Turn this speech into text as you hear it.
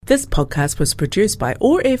This podcast was produced by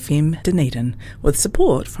OAR FM Dunedin with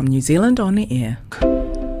support from New Zealand On Air.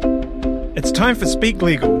 It's time for Speak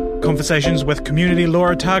Legal, conversations with Community Law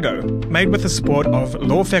Otago, made with the support of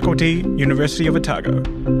Law Faculty, University of Otago.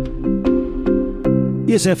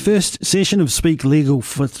 Yes, our first session of Speak Legal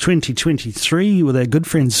for 2023 with our good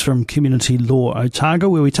friends from Community Law Otago,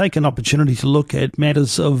 where we take an opportunity to look at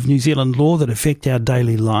matters of New Zealand law that affect our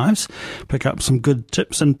daily lives, pick up some good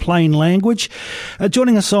tips in plain language.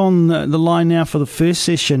 Joining us on the line now for the first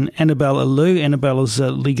session, Annabelle Alou. Annabelle is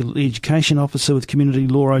a Legal Education Officer with Community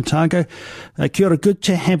Law Otago. Kia ora, good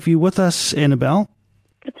to have you with us, Annabelle.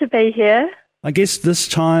 Good to be here. I guess this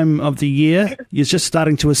time of the year, you're just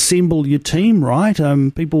starting to assemble your team, right?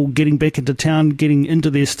 People getting back into town, getting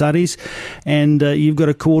into their studies, and you've got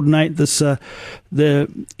to coordinate this,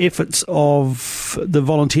 the efforts of the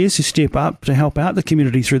volunteers who step up to help out the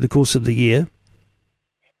community through the course of the year.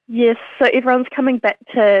 Yes, so everyone's coming back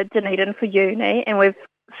to Dunedin for uni, and we've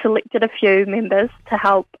selected a few members to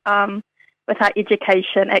help with our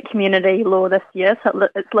education at Community Law this year, so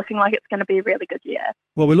it's looking like it's going to be a really good year.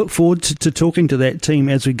 Well, we look forward to talking to that team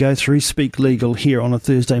as we go through Speak Legal here on a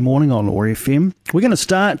Thursday morning on OAR FM. We're going to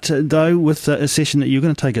start, though, with a session that you're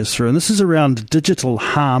going to take us through, and this is around digital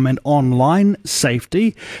harm and online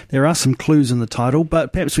safety. There are some clues in the title,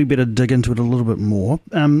 but perhaps we better dig into it a little bit more.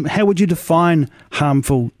 How would you define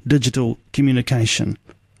harmful digital communication?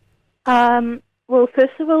 Well,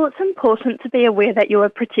 first of all, it's important to be aware that you are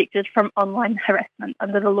protected from online harassment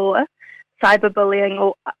under the law,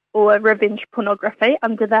 cyberbullying or revenge pornography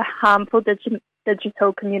under the Harmful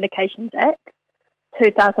Digital Communications Act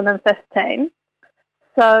 2015.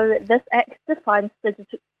 So this act defines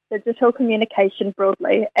digital communication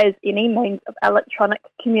broadly as any means of electronic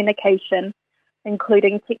communication,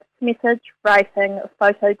 including text message, writing,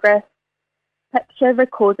 photograph, picture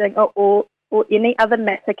recording, or any other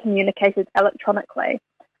matter communicated electronically.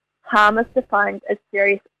 Harm is defined as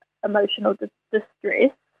serious emotional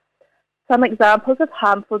distress. Some examples of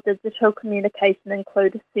harmful digital communication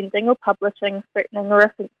include sending or publishing threatening or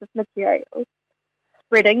offensive materials,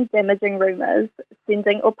 spreading damaging rumours,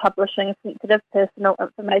 sending or publishing sensitive personal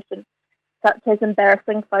information, such as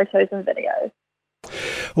embarrassing photos and videos.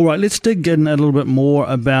 All right, let's dig in a little bit more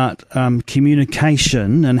about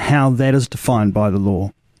communication and how that is defined by the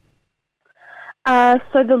law.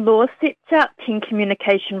 So the law sets out 10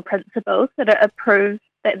 communication principles that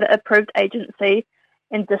the approved agency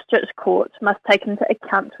and district court must take into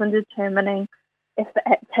account when determining if the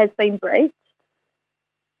Act has been breached.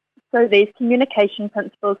 So these communication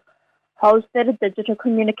principles hold that a digital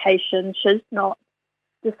communication should not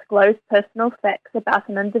disclose personal facts about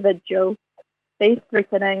an individual, be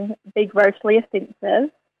threatening, be grossly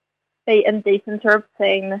offensive, be indecent or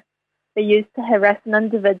obscene, be used to harass an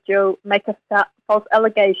individual, make a false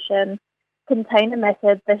allegation, contain a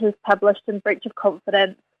matter that is published in breach of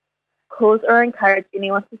confidence, cause or encourage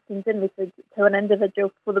anyone to send a message to an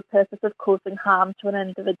individual for the purpose of causing harm to an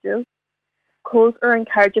individual, cause or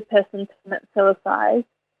encourage a person to commit suicide,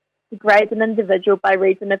 degrade an individual by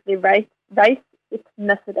reason of their race,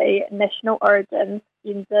 ethnicity, national origin,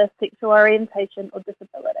 gender, sexual orientation or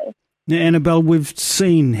disability. Now, Annabelle, we've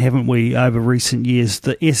seen, haven't we, over recent years,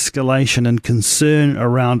 the escalation and concern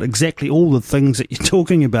around exactly all the things that you're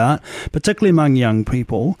talking about, particularly among young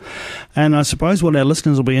people. And I suppose what our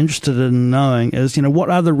listeners will be interested in knowing is, what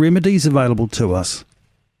are the remedies available to us?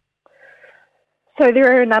 So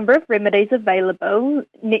there are a number of remedies available.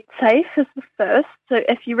 NetSafe is the first. So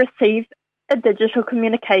if you receive a digital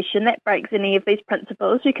communication that breaks any of these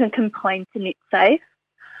principles, you can complain to NetSafe.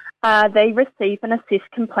 They receive and assess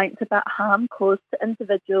complaints about harm caused to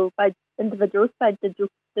individuals by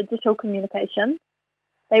digital communication.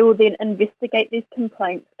 They will then investigate these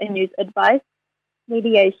complaints and use advice,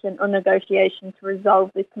 mediation or negotiation to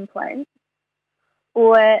resolve these complaints.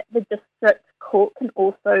 Or the district court can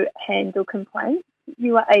also handle complaints.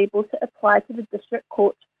 You are able to apply to the district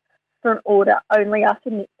court for an order only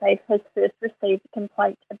after NetSafe has first received a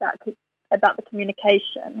complaint about the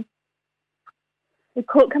communication. The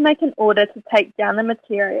court can make an order to take down the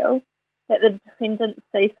material that the defendant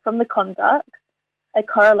sees from the conduct, a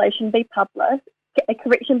correction be published,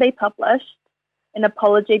 an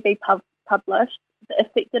apology be published, the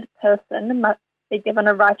affected person must be given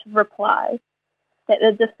a right of reply, that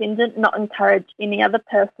the defendant not encourage any other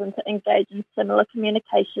person to engage in similar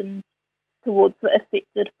communications towards the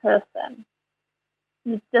affected person.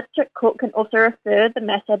 The district court can also refer the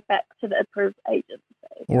matter back to the approved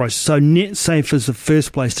agency. All right, so NetSafe is the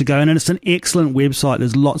first place to go, and it's an excellent website.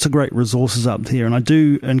 There's lots of great resources up there, and I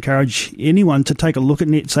do encourage anyone to take a look at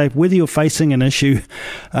NetSafe, whether you're facing an issue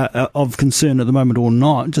of concern at the moment or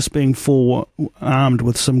not, just being forearmed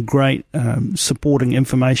with some great supporting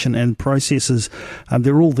information and processes.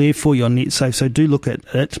 They're all there for you on NetSafe, so do look at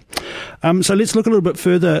it. So let's look a little bit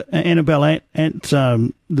further, Annabelle, at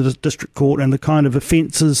the District Court and the kind of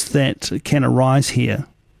offences that can arise here.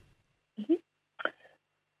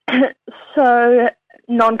 So,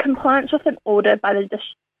 non-compliance with an order by the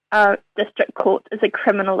District Court is a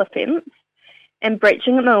criminal offence, and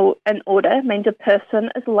breaching an order means a person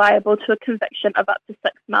is liable to a conviction of up to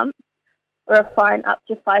 6 months or a fine up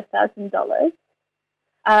to $5,000.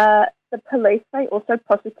 The police may also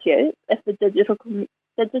prosecute if the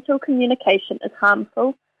digital communication is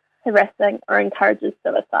harmful, harassing, or encourages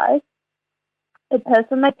suicide. A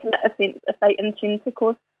person may commit offence if they intend to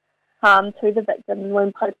cause harm to the victim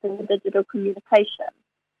when posting the digital communication.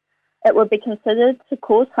 It would be considered to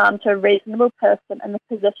cause harm to a reasonable person in the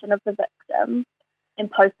position of the victim, and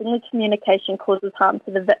posting the communication causes harm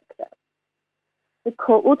to the victim. The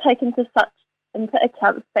court will take into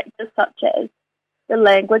account factors such as the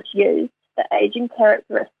language used, the age and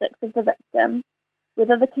characteristics of the victim,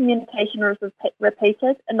 whether the communication was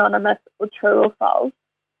repeated, anonymous, or true or false,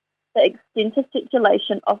 the extent of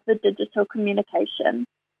circulation of the digital communication,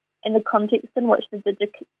 and the context in which the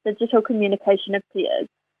digital communication appears.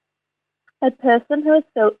 A person who is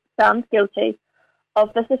found guilty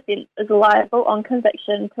of this offence is liable on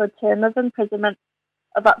conviction to a term of imprisonment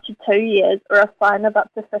of up to 2 years or a fine of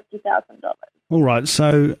up to $50,000. All right,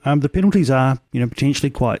 so the penalties are,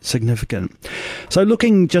 potentially quite significant. So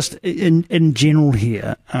looking just in general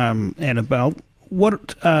here, Annabelle,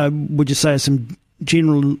 what would you say are some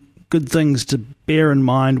general good things to bear in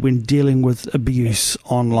mind when dealing with abuse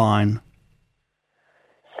online?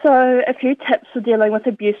 So a few tips for dealing with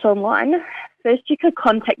abuse online. First, you could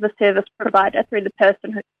contact the service provider through which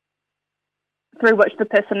the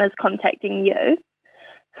person is contacting you.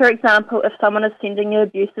 For example, if someone is sending you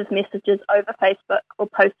abusive messages over Facebook or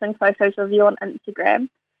posting photos of you on Instagram,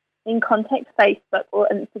 then contact Facebook or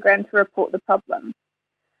Instagram to report the problem.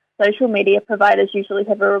 Social media providers usually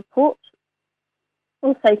have a report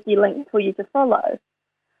or safety link for you to follow.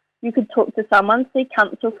 You could talk to someone, seek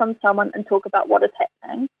counsel from someone, and talk about what is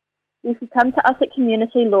happening. You could come to us at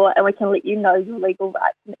Community Law and we can let you know your legal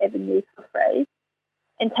rights and avenues for free.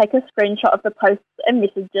 And take a screenshot of the posts and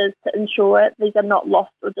messages to ensure these are not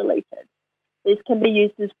lost or deleted. These can be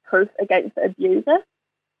used as proof against the abuser.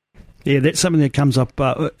 Yeah, that's something that comes up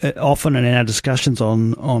often in our discussions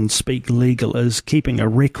on Speak Legal, is keeping a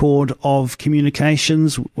record of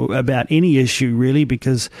communications about any issue, really,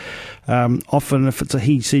 because often if it's a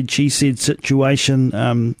he said, she said situation,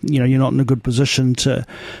 you're not in a good position to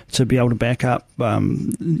be able to back up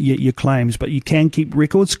your claims. But you can keep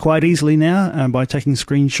records quite easily now by taking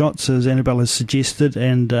screenshots, as Annabelle has suggested,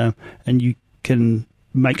 and you can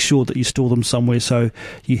make sure that you store them somewhere so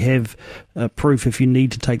you have proof if you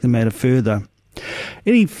need to take the matter further.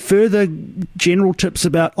 Any further general tips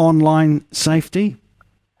about online safety?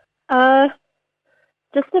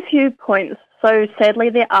 Just a few points. So sadly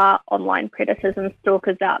there are online predators and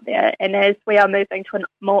stalkers out there, and as we are moving to a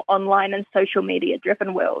more online and social media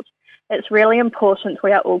driven world, it's really important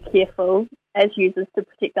we are all careful as users to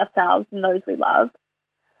protect ourselves and those we love.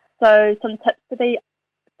 So some tips to be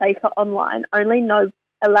safer online: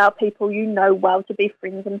 allow people you know well to be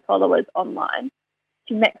friends and followers online.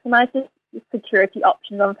 To maximise the security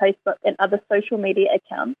options on Facebook and other social media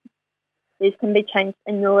accounts, these can be changed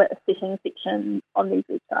in your settings section on these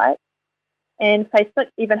websites. And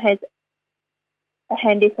Facebook even has a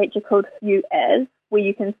handy feature called View As, where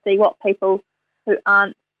you can see what people who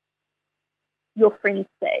aren't your friends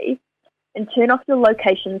see, and turn off your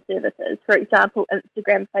location services. For example,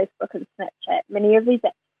 Instagram, Facebook, and Snapchat. Many of these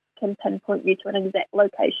apps can pinpoint you to an exact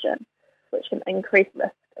location, which can increase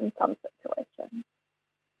risk in some situations.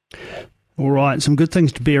 All right, some good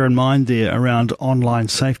things to bear in mind there around online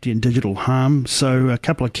safety and digital harm. So a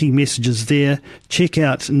couple of key messages there. Check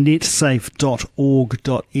out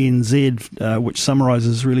netsafe.org.nz, which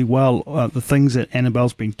summarises really well the things that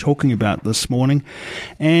Annabelle's been talking about this morning.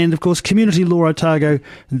 And, of course, Community Law Otago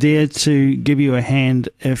there to give you a hand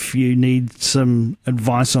if you need some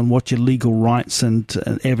advice on what your legal rights and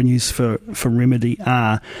avenues for remedy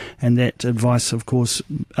are. And that advice, of course,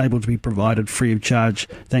 able to be provided free of charge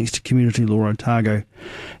thanks to Community Law Otago.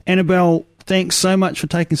 Annabelle, thanks so much for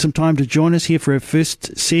taking some time to join us here for our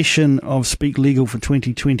first session of Speak Legal for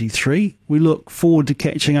 2023. We look forward to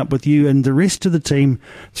catching up with you and the rest of the team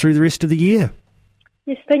through the rest of the year.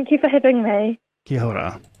 Yes, thank you for having me. Kia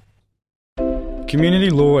ora. Community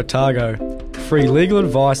Law Otago. Free legal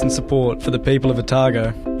advice and support for the people of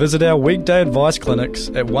Otago. Visit our weekday advice clinics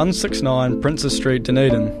at 169 Princes Street,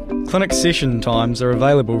 Dunedin. Clinic session times are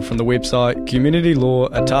available from the website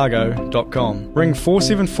communitylawotago.com. Ring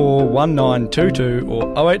 474 1922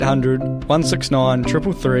 or 0800 169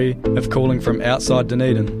 333 if calling from outside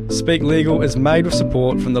Dunedin. Speak Legal is made with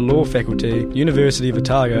support from the Law Faculty, University of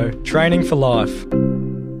Otago, Training for Life.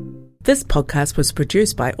 This podcast was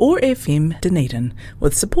produced by OAR FM Dunedin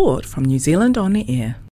with support from New Zealand On the Air.